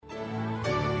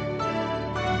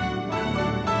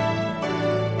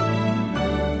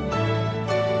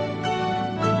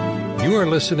You are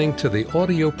listening to the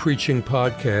audio preaching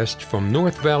podcast from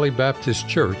North Valley Baptist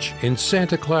Church in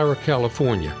Santa Clara,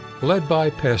 California, led by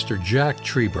Pastor Jack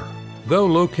Trieber. Though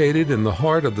located in the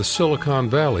heart of the Silicon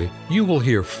Valley, you will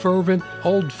hear fervent,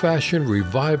 old-fashioned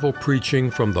revival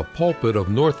preaching from the pulpit of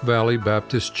North Valley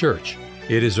Baptist Church.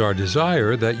 It is our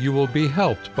desire that you will be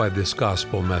helped by this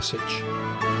gospel message.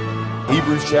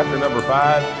 Hebrews chapter number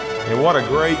 5, and what a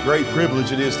great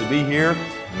privilege it is to be here.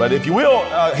 But if you will,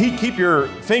 keep your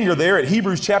finger there at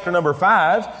Hebrews chapter number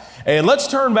 5, and let's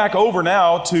turn back over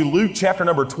now to Luke chapter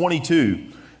number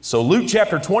 22. So Luke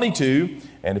chapter 22,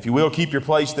 and if you will, keep your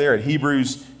place there at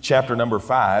Hebrews chapter number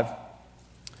 5.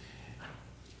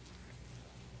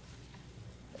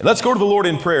 And let's go to the Lord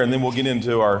in prayer, and then we'll get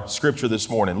into our scripture this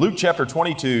morning. Luke chapter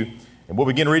 22, and we'll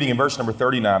begin reading in verse number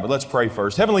 39, but let's pray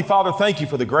first. Heavenly Father, thank you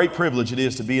for the great privilege it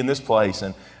is to be in this place,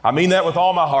 and I mean that with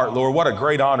all my heart, Lord. What a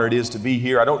great honor it is to be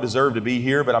here. I don't deserve to be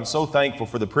here, but I'm so thankful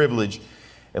for the privilege.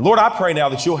 And Lord, I pray now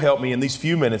that you'll help me in these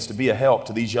few minutes to be a help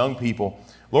to these young people.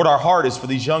 Lord, our heart is for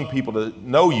these young people to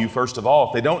know you, first of all.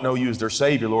 If they don't know you as their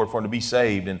Savior, Lord, for them to be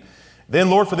saved. And then,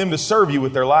 Lord, for them to serve you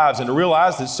with their lives and to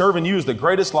realize that serving you is the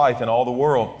greatest life in all the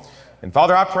world. And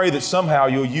Father, I pray that somehow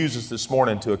you'll use us this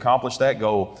morning to accomplish that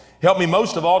goal. Help me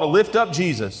most of all to lift up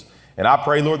Jesus. And I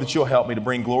pray, Lord, that you'll help me to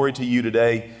bring glory to you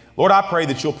today. Lord, I pray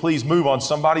that you'll please move on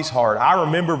somebody's heart. I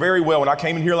remember very well when I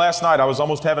came in here last night, I was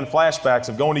almost having flashbacks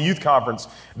of going to youth conference.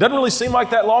 It doesn't really seem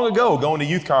like that long ago, going to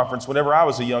youth conference whenever I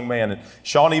was a young man at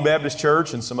Shawnee Baptist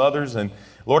Church and some others. And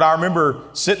Lord, I remember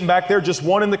sitting back there just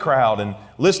one in the crowd and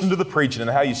listening to the preaching and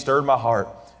how you stirred my heart.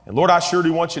 And Lord, I sure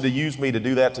do want you to use me to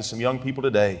do that to some young people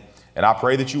today. And I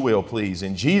pray that you will, please.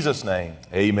 In Jesus' name,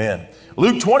 amen.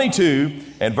 Luke 22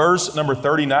 and verse number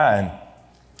 39.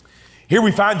 Here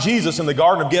we find Jesus in the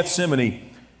Garden of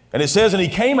Gethsemane. And it says, and he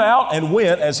came out and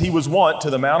went as he was wont to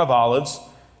the Mount of Olives,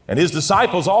 and his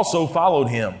disciples also followed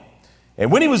him.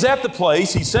 And when he was at the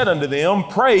place, he said unto them,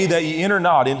 pray that ye enter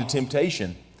not into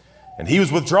temptation. And he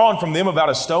was withdrawn from them about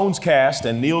a stone's cast,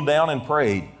 and kneeled down and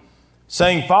prayed,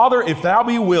 saying, Father, if thou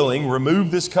be willing, remove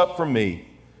this cup from me.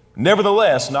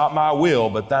 Nevertheless, not my will,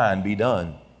 but thine be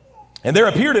done. And there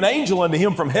appeared an angel unto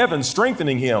him from heaven,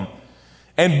 strengthening him.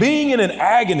 And being in an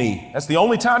agony, that's the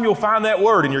only time you'll find that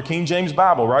word in your King James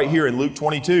Bible, right here in Luke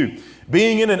 22.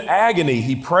 Being in an agony,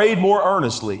 he prayed more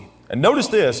earnestly. And notice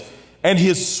this, and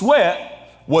his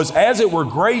sweat was as it were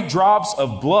great drops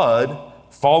of blood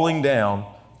falling down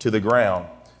to the ground.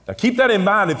 Now keep that in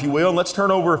mind, if you will, and let's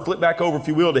flip back over, if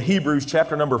you will, to Hebrews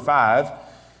chapter number 5.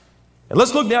 And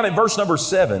let's look down at verse number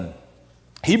 7.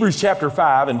 Hebrews chapter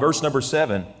 5 and verse number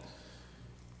 7.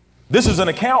 This is an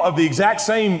account of the exact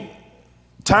same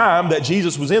time that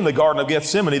Jesus was in the Garden of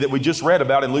Gethsemane that we just read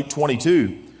about in Luke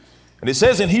 22. And it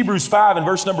says in Hebrews 5 and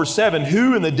verse number 7,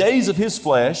 who in the days of his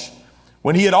flesh,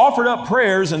 when he had offered up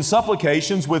prayers and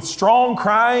supplications with strong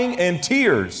crying and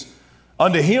tears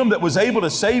unto him that was able to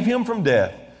save him from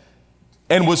death,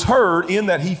 and was heard in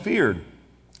that he feared.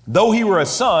 Though he were a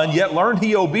son, yet learned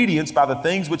he obedience by the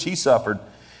things which he suffered.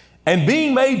 And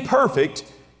being made perfect,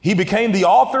 he became the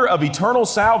author of eternal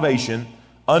salvation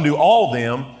unto all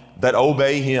them that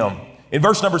obey him. In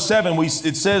verse number 7,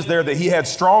 it says there that he had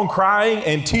strong crying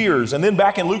and tears. And then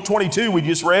back in Luke 22, we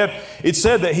just read, it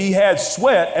said that he had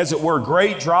sweat, as it were,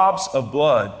 great drops of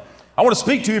blood. I want to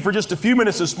speak to you for just a few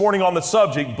minutes this morning on the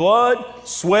subject, blood,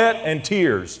 sweat, and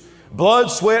tears.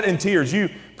 Blood, sweat, and tears. You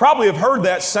probably have heard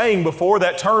that saying before,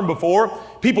 that term before.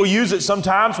 People use it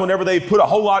sometimes whenever they put a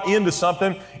whole lot into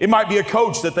something. It might be a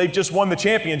coach that they've just won the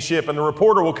championship, and the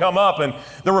reporter will come up and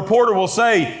the reporter will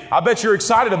say, I bet you're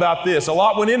excited about this. A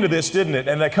lot went into this, didn't it?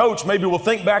 And the coach maybe will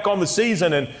think back on the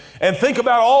season and think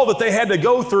about all that they had to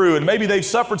go through, and maybe they've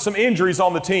suffered some injuries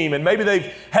on the team, and maybe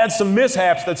they've had some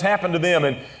mishaps that's happened to them.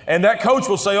 And that coach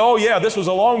will say, oh yeah, this was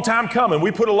a long time coming. We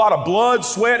put a lot of blood,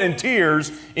 sweat, and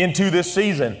tears into this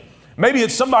season. Maybe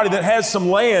it's somebody that has some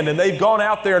land and they've gone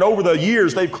out there and over the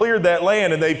years they've cleared that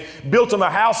land and they've built them a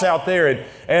house out there,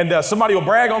 and somebody will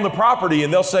brag on the property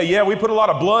and they'll say, yeah, we put a lot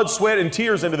of blood, sweat, and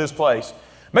tears into this place.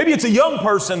 Maybe it's a young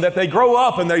person that they grow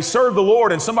up and they serve the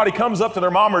Lord, and somebody comes up to their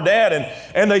mom or dad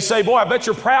and they say, boy, I bet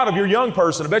you're proud of your young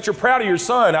person. I bet you're proud of your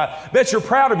son. I bet you're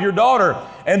proud of your daughter.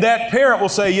 And that parent will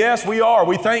say, yes, we are.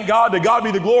 We thank God, to God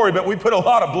be the glory, but we put a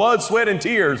lot of blood, sweat, and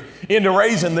tears into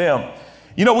raising them.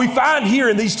 You know, we find here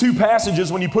in these two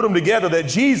passages, when you put them together, that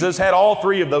Jesus had all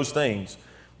three of those things.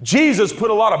 Jesus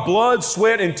put a lot of blood,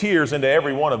 sweat, and tears into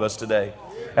every one of us today.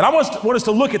 And I want us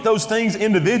to look at those things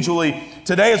individually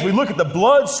today as we look at the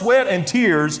blood, sweat, and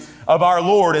tears of our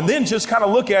Lord, and then just kind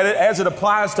of look at it as it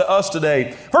applies to us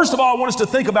today. First of all, I want us to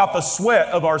think about the sweat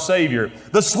of our Savior.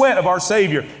 The sweat of our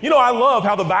Savior. You know, I love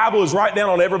how the Bible is right down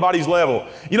on everybody's level.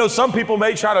 You know, some people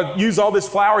may try to use all this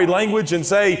flowery language and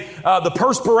say the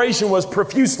perspiration was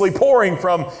profusely pouring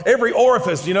from every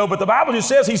orifice, you know, but the Bible just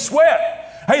says he sweat.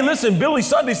 Hey, listen, Billy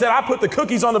Sunday said, I put the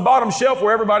cookies on the bottom shelf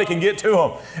where everybody can get to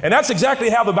them. And that's exactly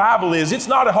how the Bible is. It's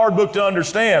not a hard book to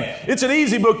understand. It's an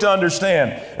easy book to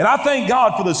understand. And I thank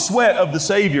God for the sweat of the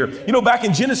Savior. You know, back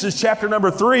in Genesis chapter number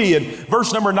 3 and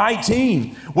verse number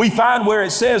 19, we find where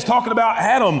it says, talking about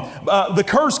Adam, the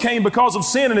curse came because of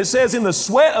sin. And it says, in the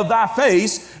sweat of thy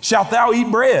face shalt thou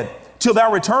eat bread, till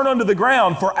thou return unto the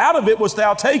ground, for out of it wast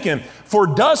thou taken. For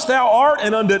dust thou art,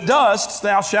 and unto dust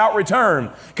thou shalt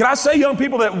return. Can I say, young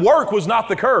people, that work was not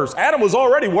the curse? Adam was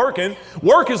already working.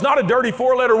 Work is not a dirty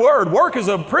four-letter word. Work is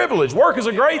a privilege. Work is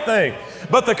a great thing.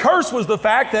 But the curse was the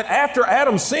fact that after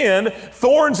Adam sinned,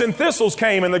 thorns and thistles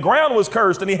came, and the ground was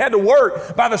cursed, and he had to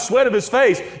work by the sweat of his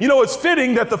face. You know, it's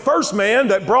fitting that the first man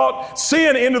that brought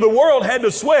sin into the world had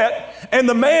to sweat, and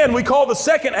the man we call the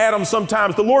second Adam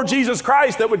sometimes, the Lord Jesus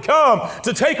Christ that would come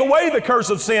to take away the curse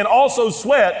of sin, also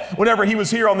sweat whenever he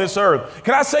was here on this earth.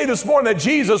 Can I say this morning that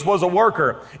Jesus was a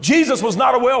worker? Jesus was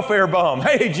not a welfare bum.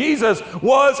 Hey, Jesus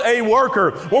was a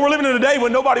worker. Well, we're living in a day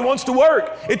when nobody wants to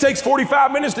work. It takes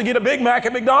 45 minutes to get a Big Mac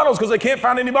at McDonald's because they can't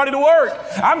find anybody to work.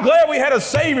 I'm glad we had a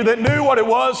Savior that knew what it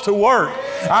was to work.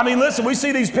 I mean, listen, we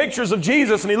see these pictures of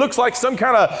Jesus and he looks like some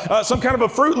kind of a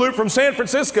Fruit Loop from San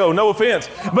Francisco, no offense.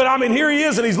 But I mean, here he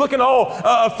is and he's looking all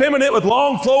effeminate with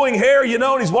long flowing hair, you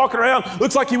know, and he's walking around.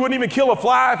 Looks like he wouldn't even kill a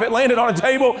fly if it landed on a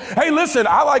table. Hey, listen,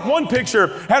 I like one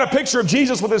picture, had a picture of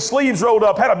Jesus with his sleeves rolled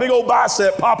up, had a big old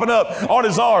bicep popping up on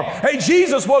his arm. Hey,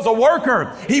 Jesus was a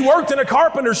worker. He worked in a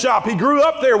carpenter shop. He grew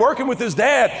up there working with his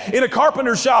dad in a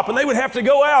carpenter shop, and they would have to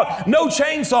go out, no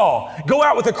chainsaw, go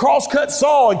out with a cross-cut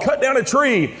saw and cut down a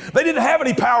tree. They didn't have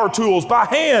any power tools. By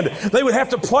hand, they would have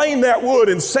to plane that wood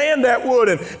and sand that wood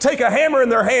and take a hammer in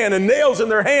their hand and nails in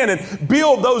their hand and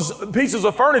build those pieces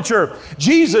of furniture.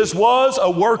 Jesus was a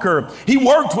worker. He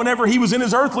worked whenever he was in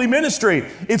his earthly ministry.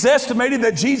 It's estimated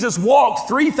that Jesus walked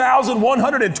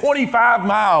 3,125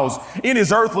 miles in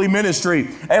his earthly ministry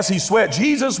as he sweat.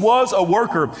 Jesus was a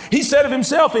worker. He said of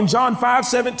himself in John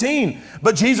 5:17,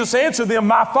 but Jesus answered them,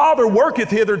 my Father worketh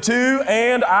hitherto,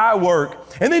 and I work.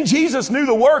 And then Jesus knew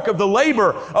the work of the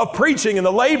labor of preaching and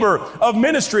the labor of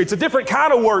ministry. It's a different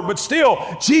kind of work, but still,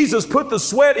 Jesus put the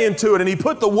sweat into it, and he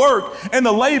put the work and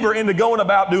the labor into going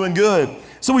about doing good.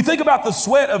 So we think about the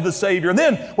sweat of the Savior, and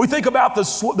then we think about the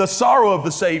sorrow of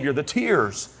the Savior, the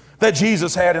tears that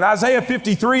Jesus had. In Isaiah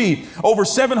 53, over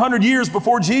 700 years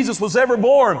before Jesus was ever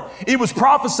born, it was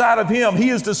prophesied of him, he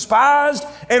is despised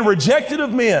and rejected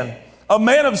of men, a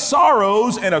man of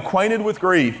sorrows and acquainted with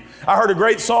grief. I heard a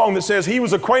great song that says, he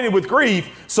was acquainted with grief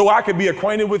so I could be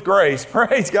acquainted with grace.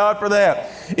 Praise God for that.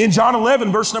 In John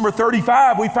 11, verse number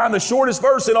 35, we find the shortest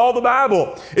verse in all the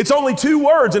Bible. It's only 2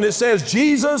 words, and it says,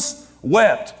 Jesus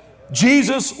wept.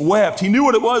 Jesus wept. He knew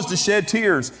what it was to shed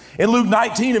tears. In Luke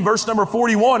 19 and verse number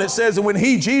 41, it says, and when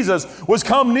he, Jesus, was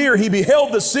come near, he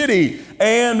beheld the city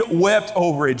and wept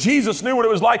over it. Jesus knew what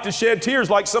it was like to shed tears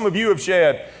like some of you have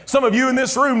shed. Some of you in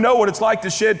this room know what it's like to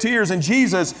shed tears, and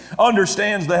Jesus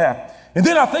understands that. And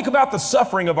then I think about the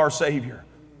suffering of our Savior,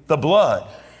 the blood,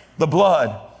 the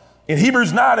blood. In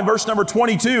Hebrews 9 and verse number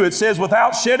 22, it says,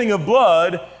 without shedding of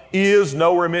blood is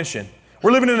no remission.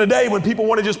 We're living in a day when people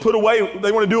want to just they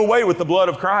want to do away with the blood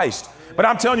of Christ. But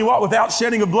I'm telling you what, without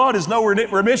shedding of blood is no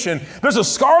remission. There's a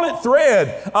scarlet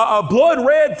thread, a blood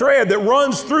red thread that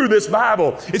runs through this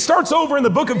Bible. It starts over in the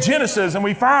book of Genesis, and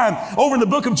we find over in the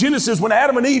book of Genesis when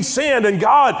Adam and Eve sinned and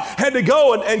God had to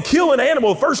go and kill an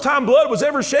animal. First time blood was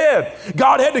ever shed.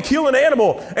 God had to kill an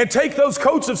animal and take those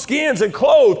coats of skins and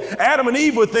clothe Adam and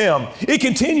Eve with them. It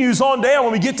continues on down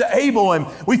when we get to Abel, and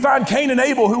we find Cain and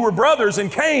Abel who were brothers,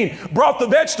 and Cain brought the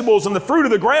vegetables and the fruit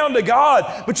of the ground to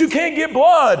God. But you can't get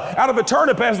blood out of a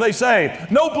turnip, as they say.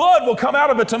 No blood will come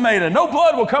out of a tomato. No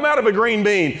blood will come out of a green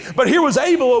bean. But here was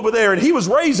Abel over there, and he was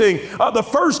raising the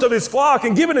first of his flock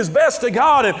and giving his best to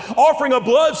God and offering a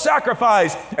blood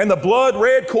sacrifice. And the blood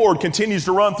red cord continues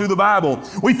to run through the Bible.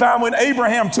 We find when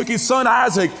Abraham took his son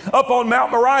Isaac up on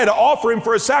Mount Moriah to offer him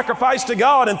for a sacrifice to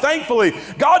God. And thankfully,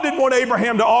 God didn't want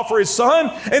Abraham to offer his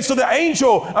son. And so the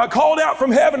angel called out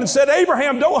from heaven and said,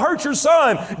 Abraham, don't hurt your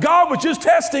son. God was just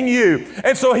testing you.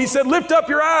 And so he said, lift up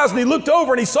your eyes. And he looked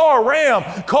over and he saw a ram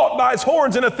caught by his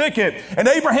horns in a thicket. And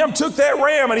Abraham took that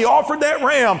ram and he offered that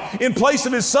ram in place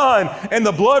of his son. And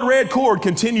the blood red cord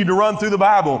continued to run through the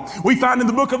Bible. We find in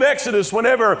the book of Exodus,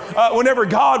 whenever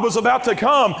God was about to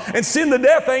come and send the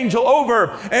death angel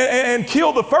over and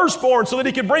kill the firstborn so that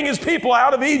he could bring his people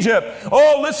out of Egypt.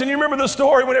 Oh, listen, you remember the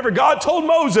story whenever God told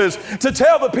Moses to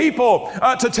tell the people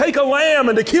to take a lamb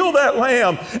and to kill that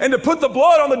lamb and to put the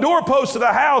blood on the doorpost of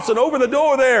the house and over the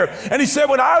door there. And he said,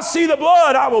 when I see the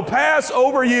blood, I will pass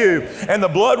over you. And the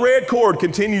blood red cord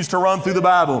continues to run through the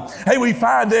Bible. Hey, we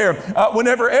find there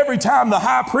every time the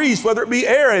high priest, whether it be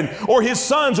Aaron or his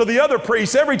sons or the other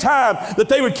priests, every time that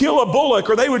they would kill a bullock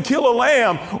or they would kill a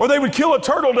lamb or they would kill a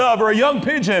turtle dove or a young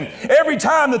pigeon, every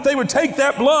time that they would take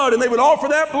that blood and they would offer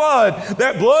that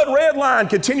blood red line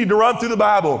continued to run through the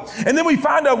Bible. And then we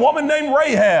find a woman named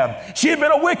Rahab. She had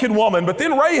been a wicked woman, but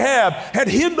then Rahab had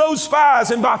hid those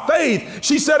spies, and by faith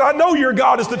she said, I know your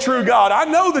God is the true God. I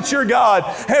know that your God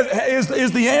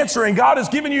is the answer, and God has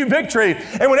given you victory.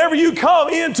 And whenever you come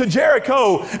into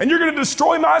Jericho and you're going to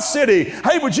destroy my city,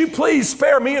 hey, would you please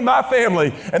spare me and my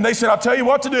family? And they said, I'll tell you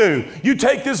what to do. You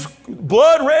take this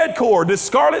blood red cord, this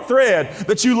scarlet thread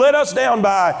that you let us down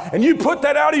by, and you put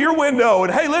that out of your window.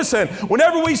 And hey, listen,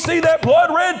 whenever we see that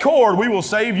blood red cord, we will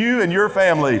save you and your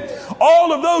family.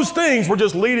 All of those things were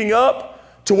just leading up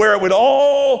to where it would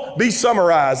all be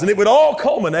summarized, and it would all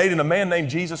culminate in a man named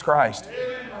Jesus Christ.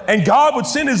 And God would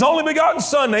send his only begotten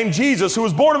son named Jesus, who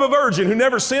was born of a virgin, who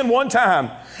never sinned one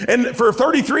time. And for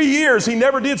 33 years, he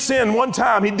never did sin one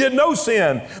time. He did no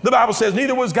sin. The Bible says,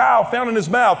 neither was guile found in his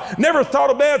mouth. Never thought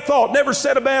a bad thought, never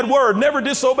said a bad word, never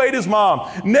disobeyed his mom.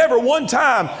 Never one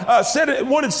time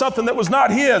wanted something that was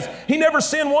not his. He never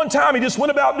sinned one time. He just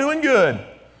went about doing good.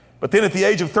 But then at the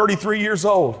age of 33 years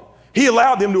old, he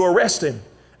allowed them to arrest him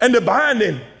and to bind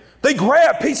him. They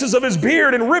grabbed pieces of his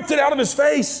beard and ripped it out of his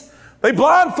face. They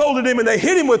blindfolded him and they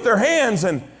hit him with their hands,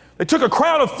 and they took a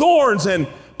crown of thorns and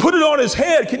put it on his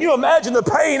head. Can you imagine the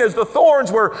pain as the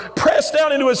thorns were pressed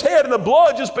down into his head and the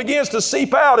blood just begins to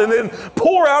seep out and then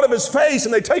pour out of his face?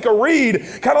 And they take a reed,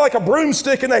 kind of like a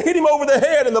broomstick, and they hit him over the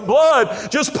head, and the blood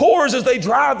just pours as they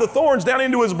drive the thorns down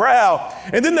into his brow.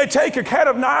 And then they take a cat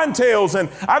of nine tails, and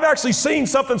I've actually seen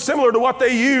something similar to what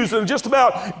they use, and just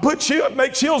about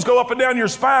make chills go up and down your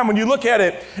spine when you look at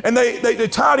it. And they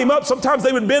tied him up. Sometimes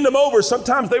they would bend him over.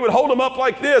 Sometimes they would hold him up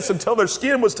like this until their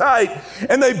skin was tight.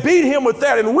 And they beat him with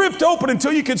that and ripped open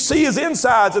until you could see his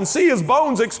insides and see his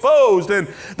bones exposed. And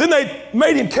then they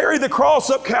made him carry the cross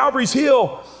up Calvary's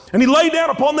hill. And he lay down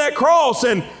upon that cross,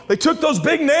 and they took those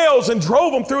big nails and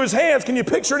drove them through his hands. Can you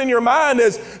picture it in your mind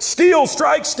as steel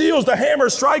strikes steel, as the hammer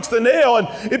strikes the nail, and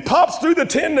it pops through the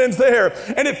tendons there,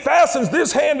 and it fastens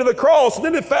this hand to the cross, and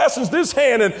then it fastens this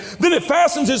hand, and then it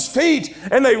fastens his feet,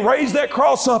 and they raise that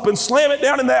cross up and slam it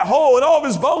down in that hole, and all of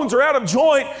his bones are out of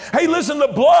joint. Hey, listen, the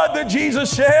blood that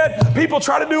Jesus shed, people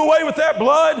try to do away with that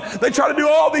blood. They try to do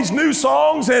all these new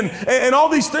songs and all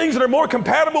these things that are more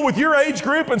compatible with your age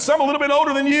group, and some a little bit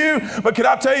older than you. But can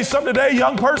I tell you something today,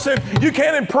 young person? You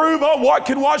can't improve on what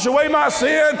can wash away my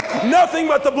sin. Nothing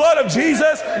but the blood of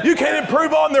Jesus. You can't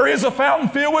improve on there is a fountain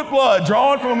filled with blood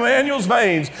drawn from Emmanuel's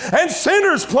veins. And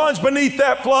sinners plunge beneath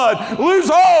that flood, lose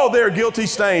all their guilty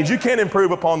stains. You can't improve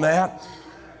upon that.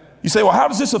 You say, well, how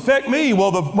does this affect me?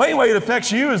 Well, the main way it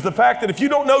affects you is the fact that if you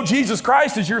don't know Jesus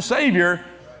Christ as your Savior,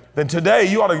 then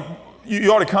today you ought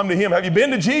to come to him. Have you been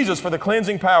to Jesus for the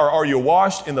cleansing power? Are you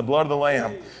washed in the blood of the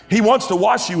Lamb? He wants to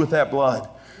wash you with that blood.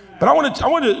 But I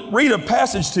want to read a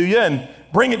passage to you and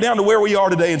bring it down to where we are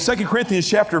today in 2 Corinthians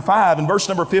chapter 5 and verse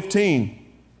number 15.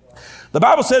 The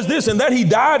Bible says this, and that he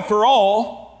died for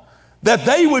all, that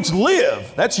they which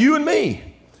live, that's you and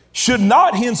me, should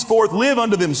not henceforth live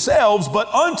unto themselves, but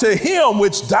unto him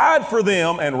which died for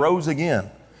them and rose again.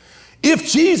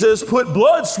 If Jesus put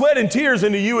blood, sweat, and tears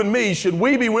into you and me, should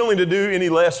we be willing to do any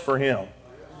less for him?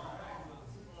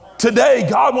 Today,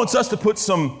 God wants us to put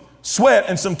some sweat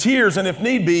and some tears, and if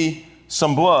need be,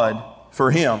 some blood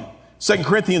for him. 2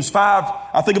 Corinthians 5,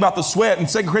 I think about the sweat. In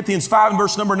 2 Corinthians 5 and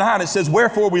verse number 9, it says,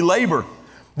 wherefore we labor,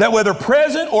 that whether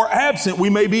present or absent,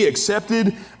 we may be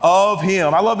accepted of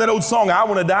him. I love that old song, I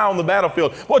want to die on the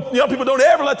battlefield. Well, young people, don't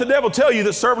ever let the devil tell you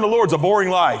that serving the Lord is a boring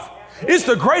life. It's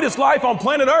the greatest life on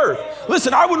planet Earth.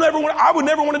 Listen, I would never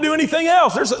want to do anything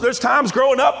else. There's times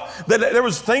growing up that there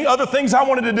was other things I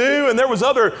wanted to do, and there was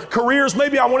other careers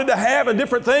maybe I wanted to have and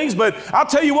different things. But I'll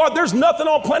tell you what, there's nothing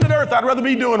on planet Earth I'd rather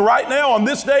be doing right now on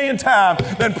this day and time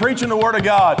than preaching the Word of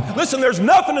God. Listen, there's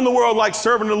nothing in the world like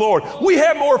serving the Lord. We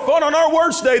have more fun on our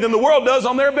worst day than the world does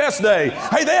on their best day.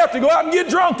 Hey, they have to go out and get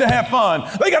drunk to have fun.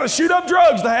 They got to shoot up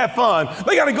drugs to have fun.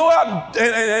 They got to go out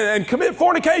and commit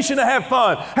fornication to have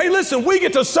fun. Hey, listen, we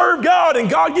get to serve God, and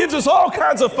God gives us all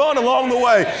kinds of fun along the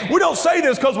way. We don't say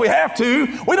this because we have to.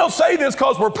 We don't say this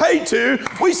because we're paid to.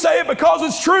 We say it because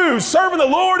it's true. Serving the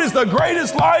Lord is the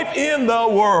greatest life in the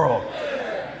world.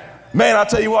 Man, I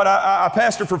tell you what, I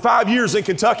pastored for 5 years in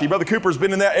Kentucky. Brother Cooper's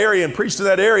been in that area and preached to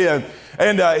that area.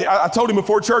 And I told him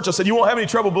before church, I said, you won't have any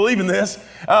trouble believing this.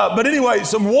 But anyway,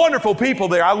 some wonderful people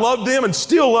there. I loved them and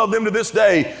still love them to this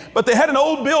day. But they had an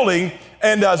old building,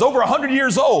 and it was over 100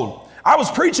 years old. I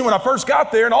was preaching when I first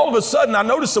got there, and all of a sudden I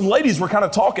noticed some ladies were kind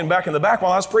of talking back in the back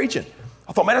while I was preaching.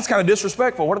 I thought, man, that's kind of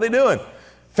disrespectful. What are they doing?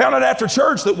 Found out after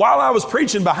church that while I was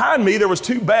preaching, behind me there was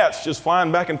 2 bats just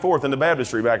flying back and forth in the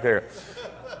baptistry back there.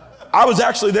 I was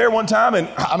actually there one time, and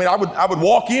I would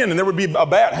walk in and there would be a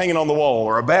bat hanging on the wall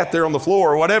or a bat there on the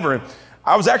floor or whatever. And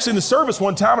I was actually in the service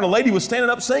one time, and a lady was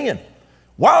standing up singing.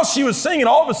 While she was singing,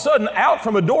 all of a sudden out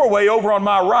from a doorway over on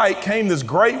my right came this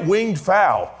great winged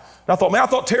fowl. And I thought, man, I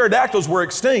thought pterodactyls were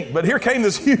extinct, but here came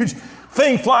this huge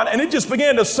thing flying, and it just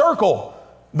began to circle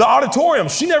the auditorium.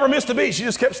 She never missed a beat. She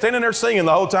just kept standing there singing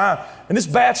the whole time, and this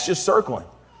bat's just circling.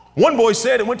 One boy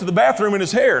said it went to the bathroom in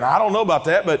his hair, and I don't know about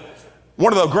that, but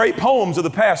one of the great poems of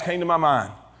the past came to my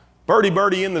mind. Birdie,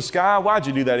 birdie in the sky, why'd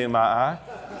you do that in my eye?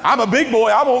 I'm a big boy,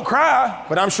 I won't cry,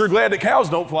 but I'm sure glad that cows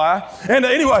don't fly. And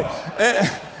anyway,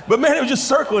 but man, it was just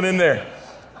circling in there.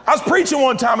 I was preaching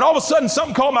one time, and all of a sudden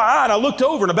something caught my eye, and I looked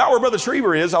over, and about where Brother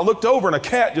Schreiber is, I looked over, and a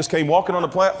cat just came walking on the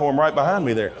platform right behind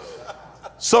me there.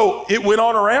 So it went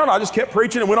on around. I just kept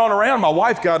preaching and went on around. My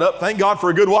wife got up. Thank God for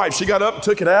a good wife. She got up and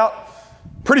took it out.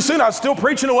 Pretty soon I was still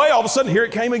preaching away. All of a sudden here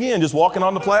it came again, just walking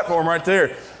on the platform right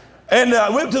there. And I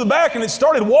went to the back, and it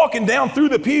started walking down through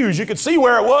the pews. You could see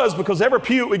where it was because every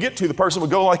pew it would get to, the person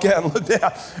would go like that and look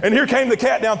down. And here came the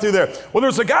cat down through there. Well, there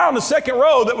was a guy on the second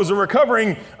row that was a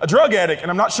recovering drug addict,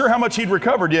 and I'm not sure how much he'd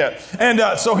recovered yet.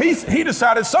 And so he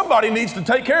decided somebody needs to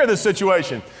take care of this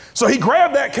situation. So he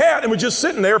grabbed that cat and was just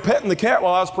sitting there petting the cat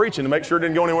while I was preaching to make sure it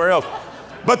didn't go anywhere else.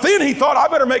 But then he thought, I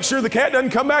better make sure the cat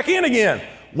doesn't come back in again.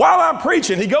 While I'm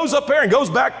preaching, he goes up there and goes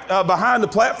back behind the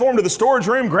platform to the storage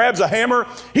room, grabs a hammer.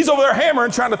 He's over there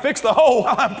hammering, trying to fix the hole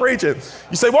while I'm preaching.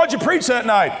 You say, what'd you preach that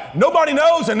night? Nobody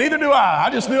knows, and neither do I. I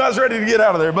just knew I was ready to get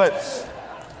out of there. But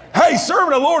hey,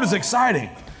 serving the Lord is exciting.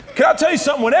 Can I tell you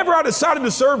something? Whenever I decided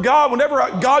to serve God, whenever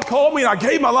God called me and I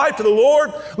gave my life to the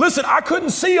Lord, listen, I couldn't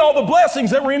see all the blessings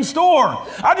that were in store.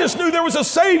 I just knew there was a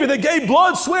Savior that gave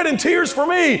blood, sweat, and tears for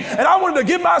me, and I wanted to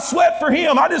give my sweat for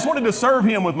Him. I just wanted to serve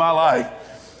Him with my life.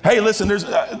 Hey, listen, there's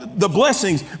the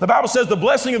blessings. The Bible says the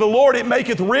blessing of the Lord, it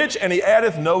maketh rich, and He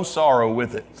addeth no sorrow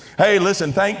with it. Hey,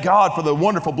 listen, thank God for the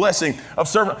wonderful blessing of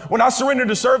serving. When I surrendered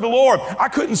to serve the Lord, I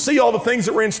couldn't see all the things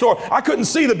that were in store. I couldn't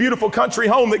see the beautiful country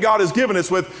home that God has given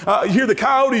us with, hear the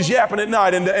coyotes yapping at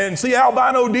night and see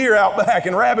albino deer out back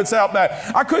and rabbits out back.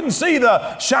 I couldn't see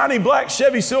the shiny black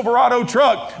Chevy Silverado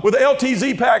truck with the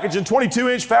LTZ package and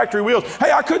 22-inch factory wheels.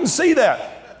 Hey, I couldn't see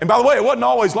that. And by the way, it wasn't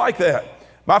always like that.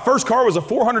 My first car was a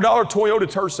 $400 Toyota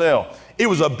Tercel. It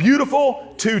was a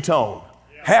beautiful two-tone,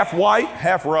 half white,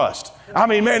 half rust. I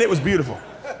mean, man, it was beautiful.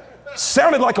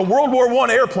 Sounded like a World War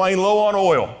I airplane low on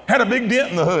oil. Had a big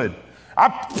dent in the hood. I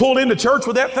pulled into church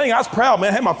with that thing. I was proud, man.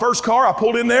 I had my first car. I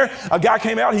pulled in there. A guy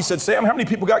came out. He said, Sam, how many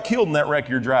people got killed in that wreck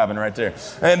you're driving right there?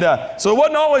 And so it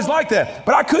wasn't always like that.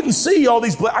 But I couldn't see all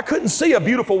these, I couldn't see a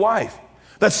beautiful wife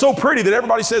that's so pretty that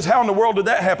everybody says, how in the world did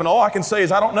that happen? All I can say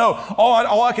is, I don't know.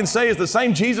 All I can say is the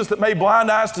same Jesus that made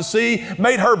blind eyes to see,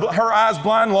 made her eyes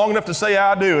blind long enough to say,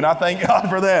 I do. And I thank God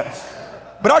for that.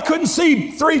 But I couldn't see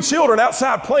 3 children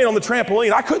outside playing on the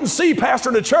trampoline. I couldn't see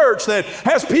pastoring a church that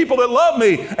has people that love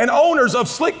me and owners of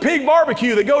Slick Pig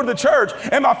Barbecue that go to the church,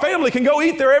 and my family can go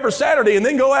eat there every Saturday and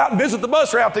then go out and visit the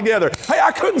bus route together. Hey,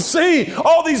 I couldn't see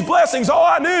all these blessings. All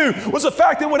I knew was the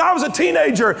fact that when I was a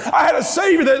teenager, I had a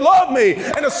Savior that loved me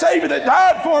and a Savior that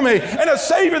died for me and a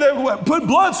Savior that put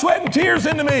blood, sweat, and tears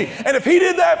into me. And if He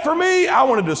did that for me, I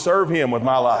wanted to serve Him with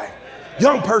my life.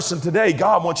 Young person today,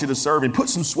 God wants you to serve Him. Put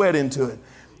some sweat into it.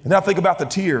 And now think about the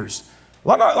tears. A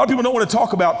lot of people don't want to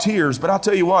talk about tears, but I'll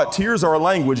tell you what, tears are a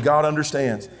language God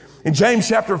understands. In James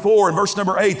chapter 4 and verse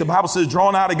number 8, the Bible says,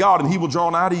 draw nigh to God and He will draw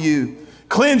nigh to you.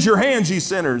 Cleanse your hands, ye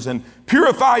sinners, and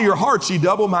purify your hearts, ye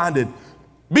double-minded.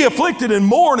 Be afflicted and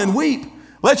mourn and weep.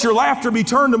 Let your laughter be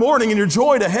turned to mourning and your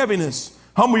joy to heaviness.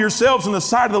 Humble yourselves in the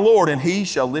sight of the Lord, and he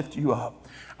shall lift you up.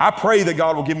 I pray that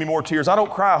God will give me more tears. I don't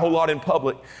cry a whole lot in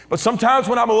public, but sometimes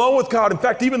when I'm alone with God, in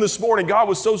fact, even this morning, God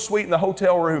was so sweet in the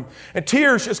hotel room, and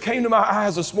tears just came to my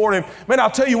eyes this morning. Man, I'll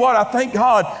tell you what, I thank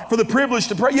God for the privilege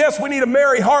to pray. Yes, we need a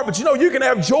merry heart, but you can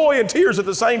have joy and tears at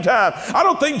the same time. I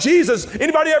don't think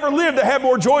anybody ever lived to have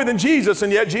more joy than Jesus,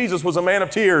 and yet Jesus was a man of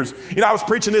tears. I was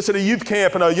preaching this at a youth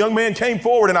camp, and a young man came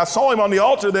forward, and I saw him on the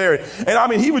altar there,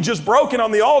 and he was just broken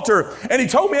on the altar, and he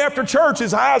told me after church,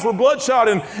 his eyes were bloodshot,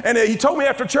 and he told me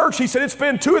after church, he said, it's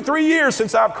been 2 or 3 years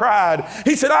since I've cried.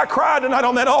 He said, I cried tonight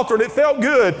on that altar and it felt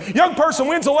good. Young person,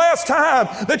 when's the last time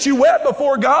that you wept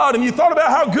before God and you thought about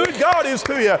how good God is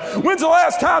to you? When's the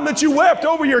last time that you wept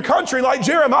over your country like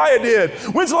Jeremiah did?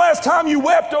 When's the last time you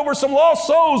wept over some lost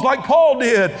souls like Paul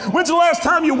did? When's the last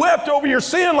time you wept over your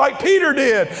sin like Peter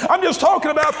did? I'm just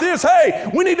talking about this. Hey,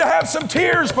 we need to have some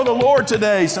tears for the Lord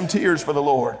today, some tears for the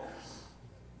Lord.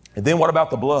 And then what about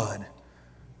the blood?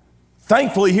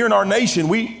 Thankfully, here in our nation,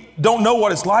 we don't know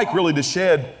what it's like really to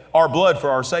shed our blood for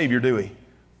our Savior, do we?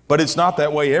 But it's not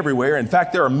that way everywhere. In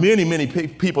fact, there are many, many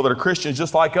people that are Christians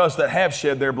just like us that have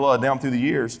shed their blood down through the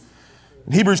years.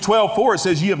 In Hebrews 12:4, it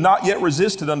says, "Ye have not yet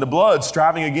resisted unto blood,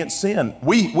 striving against sin."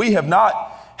 We have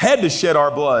not had to shed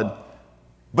our blood,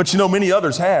 but many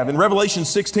others have. In Revelation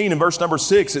 16 and verse number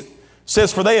 6, it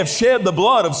says, "For they have shed the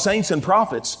blood of saints and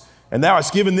prophets, and thou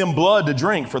hast given them blood to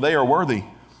drink, for they are worthy."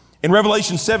 In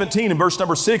Revelation 17 and verse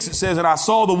number 6, it says, "And I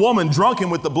saw the woman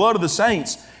drunken with the blood of the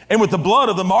saints and with the blood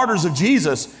of the martyrs of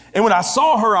Jesus. And when I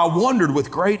saw her, I wondered with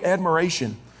great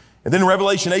admiration." And then in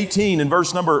Revelation 18 and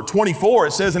verse number 24,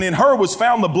 it says, "And in her was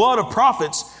found the blood of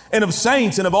prophets and of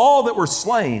saints and of all that were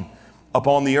slain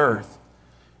upon the earth."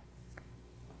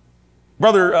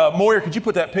 Brother Moyer, could you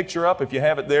put that picture up if you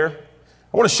have it there?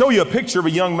 I want to show you a picture of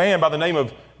a young man by the name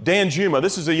of Dan Juma.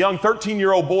 This is a young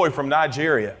 13-year-old boy from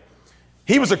Nigeria.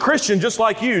 He was a Christian just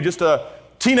like you, just a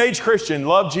teenage Christian,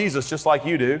 loved Jesus just like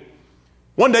you do.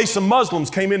 One day some Muslims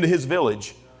came into his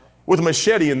village with a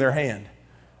machete in their hand.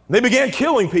 They began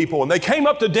killing people, and they came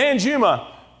up to Dan Juma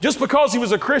just because he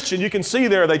was a Christian. You can see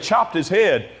there they chopped his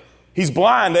head. He's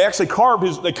blind. They actually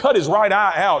they cut his right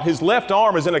eye out. His left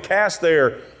arm is in a cast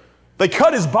there. They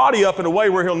cut his body up in a way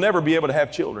where he'll never be able to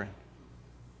have children.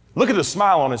 Look at the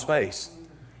smile on his face.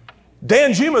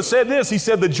 Dan Juma said this. He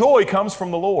said, "The joy comes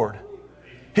from the Lord."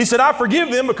 He said, "I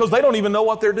forgive them because they don't even know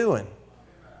what they're doing."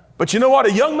 But you know what?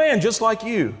 A young man just like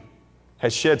you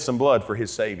has shed some blood for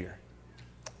his Savior.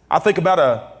 I think about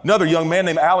another young man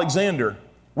named Alexander.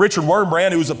 Richard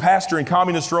Wurmbrand, who was a pastor in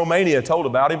communist Romania, told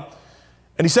about him.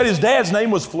 And he said his dad's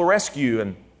name was Florescu,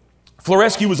 and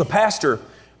Florescu was a pastor.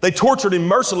 They tortured him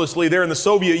mercilessly there in the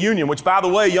Soviet Union, which, by the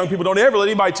way, young people, don't ever let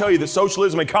anybody tell you that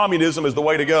socialism and communism is the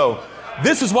way to go.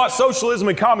 This is what socialism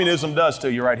and communism does to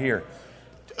you right here.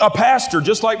 A pastor,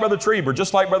 just like Brother Trieber,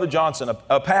 just like Brother Johnson,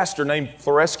 a pastor named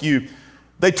Florescu,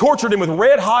 they tortured him with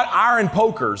red-hot iron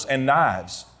pokers and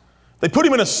knives. They put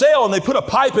him in a cell, and they put a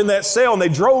pipe in that cell, and they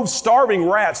drove starving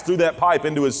rats through that pipe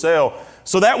into his cell.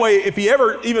 So that way, if he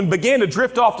ever even began to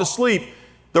drift off to sleep,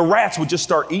 the rats would just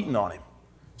start eating on him.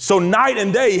 So night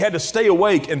and day, he had to stay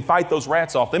awake and fight those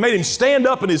rats off. They made him stand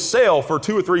up in his cell for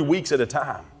 2 or 3 weeks at a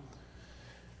time.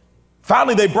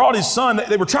 Finally, they brought his son.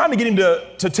 They were trying to get him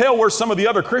to tell where some of the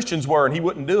other Christians were, and he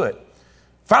wouldn't do it.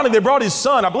 Finally, they brought his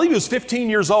son, I believe he was 15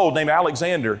 years old, named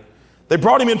Alexander. They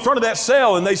brought him in front of that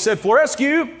cell, and they said,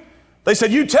 "Florescu," they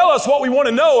said, "you tell us what we want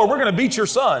to know, or we're going to beat your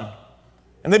son."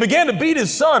 And they began to beat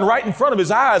his son right in front of his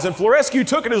eyes, and Florescu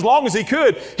took it as long as he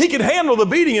could. He could handle the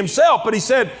beating himself, but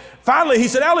finally, he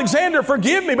said, "Alexander,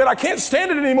 forgive me, but I can't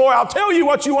stand it anymore. I'll tell you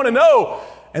what you want to know."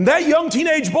 And that young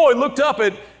teenage boy looked up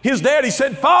at his dad. He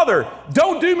said, "Father,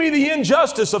 don't do me the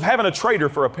injustice of having a traitor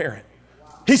for a parent."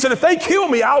 He said, "If they kill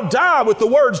me, I'll die with the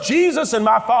words Jesus and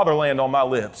my fatherland on my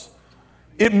lips."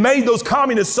 It made those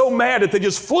communists so mad that they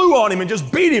just flew on him and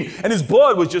just beat him, and his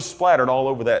blood was just splattered all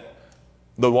over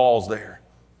the walls there.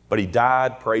 But he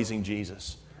died praising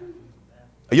Jesus.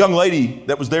 A young lady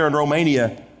that was there in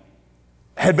Romania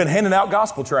had been handing out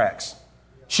gospel tracts.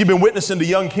 She'd been witnessing to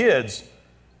young kids.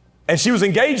 And she was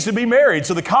engaged to be married,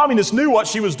 so the communists knew what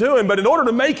she was doing, but in order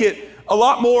to make it a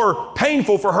lot more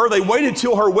painful for her, they waited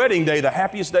till her wedding day, the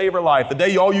happiest day of her life, the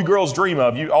day all you girls dream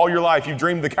of. All your life, you've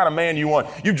dreamed of the kind of man you want.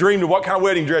 You've dreamed of what kind of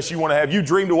wedding dress you want to have. You've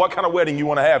dreamed of what kind of wedding you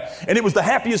want to have. And it was the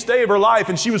happiest day of her life,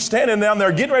 and she was standing down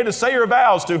there getting ready to say her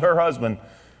vows to her husband.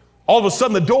 All of a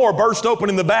sudden, the door burst open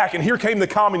in the back, and here came the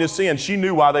communists in. She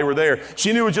knew why they were there.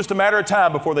 She knew it was just a matter of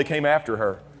time before they came after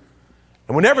her.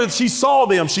 And whenever she saw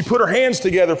them, she put her hands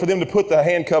together for them to put the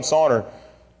handcuffs on her.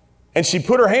 And she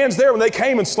put her hands there when they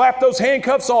came and slapped those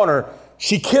handcuffs on her.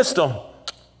 She kissed him,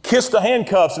 kissed the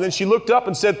handcuffs, and then she looked up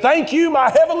and said, "Thank you, my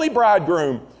heavenly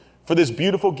bridegroom, for this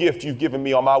beautiful gift you've given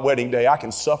me on my wedding day. I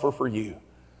can suffer for you."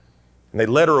 And they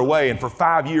led her away, and for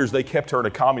 5 years they kept her in a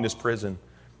communist prison.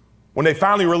 When they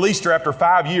finally released her after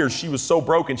 5 years, she was so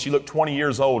broken she looked 20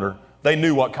 years older. They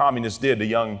knew what communists did to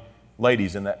young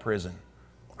ladies in that prison.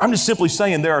 I'm just simply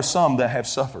saying there are some that have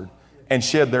suffered and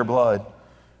shed their blood.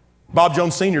 Bob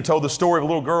Jones Sr. told the story of a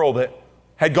little girl that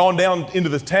had gone down into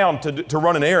the town to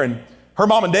run an errand. Her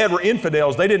mom and dad were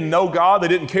infidels. They didn't know God. They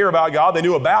didn't care about God. They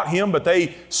knew about Him, but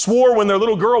they swore when their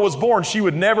little girl was born she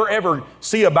would never, ever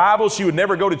see a Bible. She would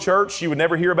never go to church. She would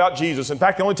never hear about Jesus. In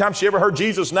fact, the only time she ever heard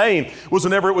Jesus' name was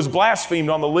whenever it was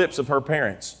blasphemed on the lips of her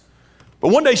parents. But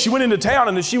one day she went into town,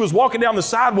 and as she was walking down the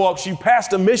sidewalk, she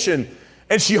passed a mission,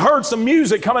 and she heard some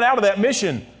music coming out of that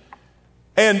mission.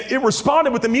 And it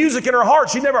responded with the music in her heart.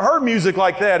 She'd never heard music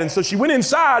like that. And so she went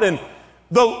inside, and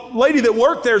the lady that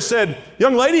worked there said,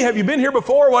 "Young lady, have you been here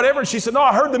before or whatever?" And she said, "No,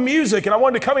 I heard the music and I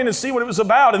wanted to come in and see what it was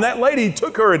about." And that lady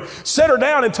took her and set her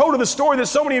down and told her the story that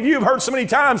so many of you have heard so many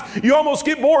times, you almost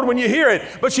get bored when you hear it.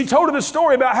 But she told her the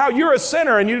story about how you're a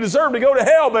sinner and you deserve to go to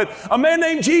hell. But a man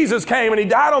named Jesus came and He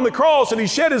died on the cross and He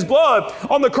shed His blood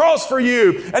on the cross for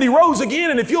you. And He rose again.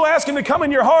 And if you'll ask Him to come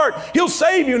in your heart, He'll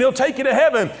save you and He'll take you to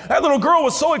heaven. That little girl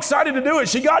was so excited to do it.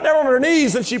 She got down on her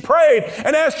knees and she prayed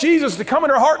and asked Jesus to come in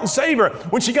her heart and save her.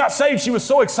 When she got saved, she was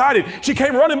so excited. She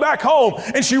came running back home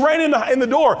and she ran in the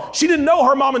door. She didn't know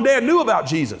her mom and dad knew about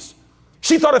Jesus.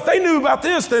 She thought if they knew about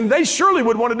this, then they surely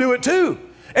would want to do it too.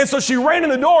 And so she ran in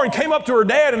the door and came up to her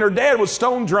dad, and her dad was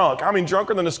stone drunk. I mean,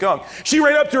 drunker than a skunk. She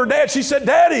ran up to her dad. She said,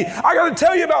 "Daddy, I got to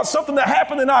tell you about something that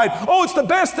happened tonight. Oh, it's the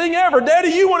best thing ever. Daddy,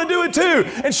 you want to do it too."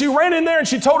 And she ran in there and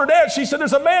she told her dad, she said,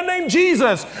 "There's a man named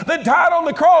Jesus that died on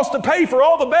the cross to pay for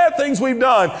all the bad things we've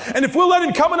done. And if we'll let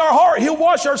Him come in our heart, He'll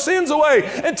wash our sins away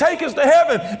and take us to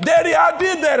heaven. Daddy, I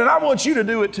did that, and I want you to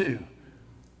do it too."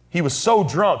 He was so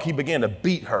drunk, he began to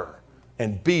beat her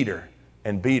and beat her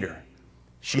and beat her.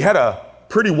 She had a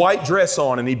pretty white dress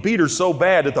on, and he beat her so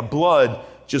bad that the blood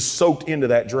just soaked into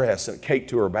that dress and it caked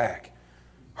to her back.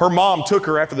 Her mom took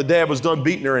her after the dad was done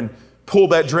beating her and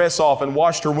pulled that dress off and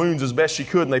washed her wounds as best she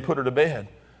could, and they put her to bed.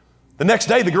 The next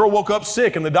day, the girl woke up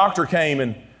sick, and the doctor came,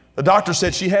 and the doctor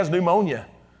said she has pneumonia.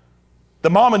 The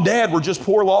mom and dad were just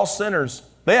poor lost sinners.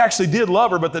 They actually did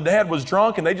love her, but the dad was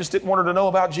drunk, and they just didn't want her to know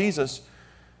about Jesus.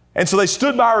 And so they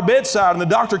stood by her bedside, and the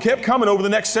doctor kept coming over the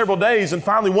next several days. And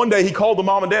finally, one day, he called the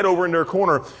mom and dad over into her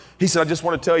corner. He said, "I just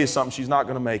want to tell you something. She's not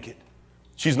going to make it.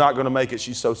 She's not going to make it.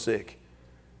 She's so sick."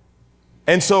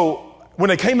 And so when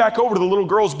they came back over to the little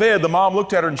girl's bed, the mom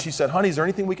looked at her and she said, "Honey, is there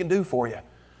anything we can do for you?"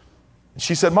 And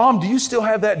she said, "Mom, do you still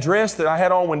have that dress that I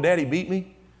had on when Daddy beat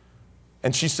me?"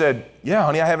 And she said, "Yeah,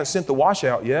 honey, I haven't sent the wash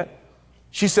out yet."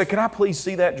 She said, "Can I please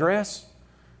see that dress?"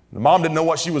 The mom didn't know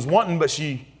what she was wanting, but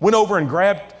she went over and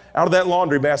grabbed out of that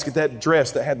laundry basket that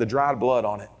dress that had the dried blood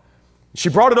on it. She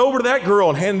brought it over to that girl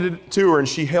and handed it to her, and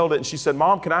she held it, and she said,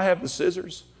 "Mom, can I have the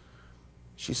scissors?"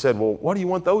 She said, "Well, what do you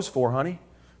want those for, honey?"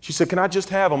 She said, "Can I just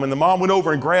have them?" And the mom went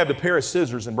over and grabbed a pair of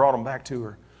scissors and brought them back to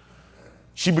her.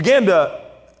 She began to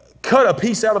cut a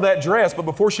piece out of that dress, but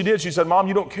before she did, she said, "Mom,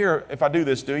 you don't care if I do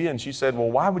this, do you?" And she said,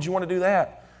 "Well, why would you want to do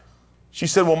that?" She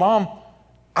said, "Well, Mom,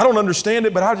 I don't understand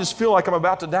it, but I just feel like I'm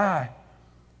about to die."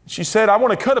 She said, "I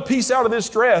want to cut a piece out of this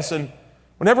dress, and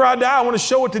whenever I die, I want to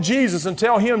show it to Jesus and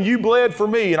tell Him you bled for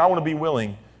me, and I want to be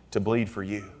willing to bleed for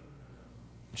you."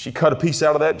 She cut a piece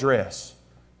out of that dress,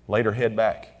 laid her head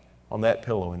back on that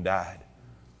pillow, and died.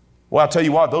 Well, I'll tell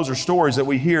you what, those are stories that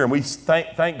we hear, and we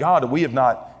thank God that we have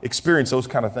not experienced those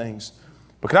kind of things.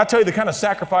 But can I tell you the kind of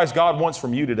sacrifice God wants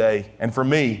from you today and from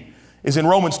me is in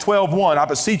Romans 12:1. "I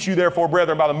beseech you, therefore,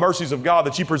 brethren, by the mercies of God,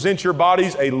 that you present your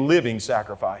bodies a living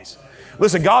sacrifice."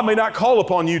 Listen, God may not call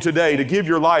upon you today to give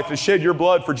your life, to shed your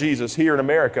blood for Jesus here in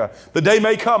America. The day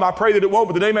may come, I pray that it won't,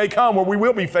 but the day may come where we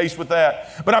will be faced with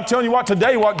that. But I'm telling you what,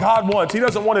 today what God wants, He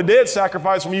doesn't want a dead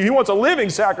sacrifice from you. He wants a living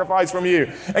sacrifice from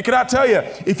you. And can I tell you,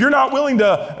 if you're not willing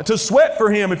to sweat for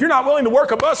Him, if you're not willing to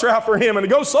work a bus route for Him and to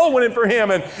go soul winning for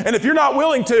Him, and if you're not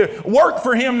willing to work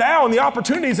for Him now and the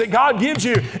opportunities that God gives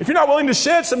you, if you're not willing to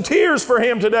shed some tears for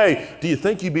Him today, do you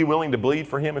think you'd be willing to bleed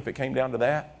for Him if it came down to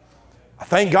that?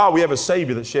 Thank God we have a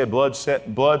Savior that shed blood, sweat,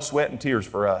 and tears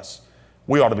for us.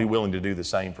 We ought to be willing to do the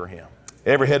same for Him.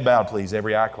 Every head bowed, please.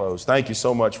 Every eye closed. Thank you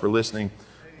so much for listening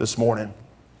this morning.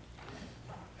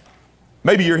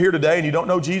 Maybe you're here today and you don't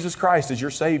know Jesus Christ as your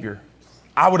Savior.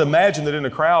 I would imagine that in a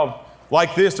crowd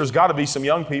like this, there's got to be some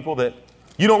young people that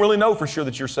you don't really know for sure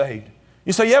that you're saved.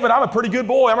 You say, "Yeah, but I'm a pretty good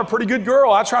boy. I'm a pretty good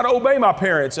girl. I try to obey my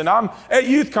parents, and I'm at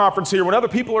youth conference here when other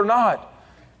people are not."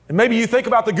 And maybe you think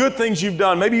about the good things you've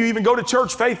done. Maybe you even go to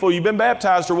church faithful. You've been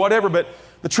baptized or whatever. But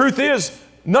the truth is,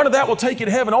 none of that will take you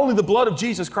to heaven. Only the blood of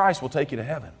Jesus Christ will take you to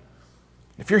heaven.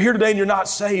 If you're here today and you're not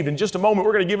saved, in just a moment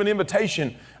we're going to give an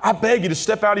invitation. I beg you to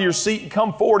step out of your seat and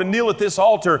come forward and kneel at this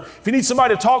altar. If you need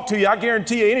somebody to talk to you, I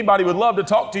guarantee you anybody would love to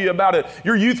talk to you about it.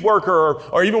 Your youth worker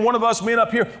or even one of us men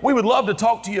up here, we would love to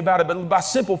talk to you about it. But by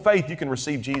simple faith, you can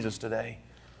receive Jesus today.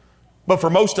 But for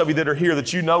most of you that are here,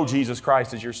 that you know Jesus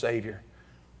Christ as your Savior.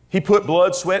 He put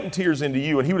blood, sweat, and tears into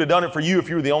you, and He would have done it for you if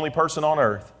you were the only person on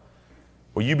earth.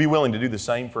 Will you be willing to do the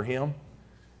same for Him?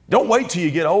 Don't wait till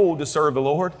you get old to serve the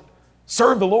Lord.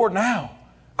 Serve the Lord now.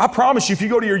 I promise you, if you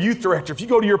go to your youth director, if you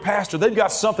go to your pastor, they've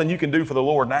got something you can do for the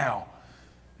Lord now.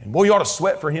 And boy, you ought to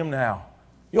sweat for Him now.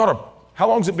 How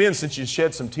long's it been since you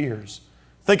shed some tears?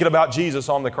 Thinking about Jesus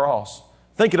on the cross.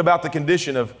 Thinking about the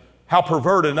condition of how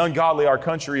perverted and ungodly our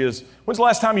country is. When's the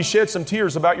last time you shed some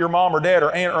tears about your mom or dad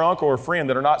or aunt or uncle or friend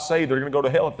that are not saved, that are going to go to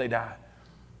hell if they die?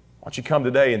 Why don't you come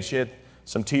today and shed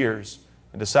some tears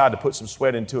and decide to put some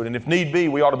sweat into it? And if need be,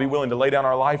 we ought to be willing to lay down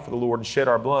our life for the Lord and shed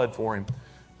our blood for Him.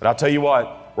 But I'll tell you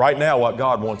what, right now what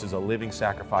God wants is a living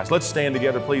sacrifice. Let's stand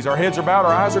together, please. Our heads are bowed,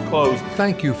 our eyes are closed.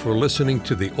 Thank you for listening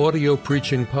to the audio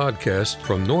preaching podcast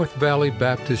from North Valley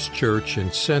Baptist Church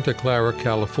in Santa Clara,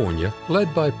 California,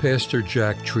 led by Pastor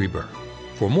Jack Trieber.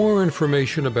 For more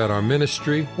information about our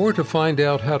ministry or to find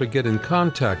out how to get in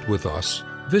contact with us,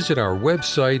 visit our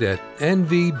website at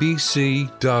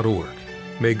nvbc.org.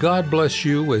 May God bless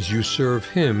you as you serve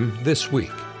Him this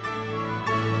week.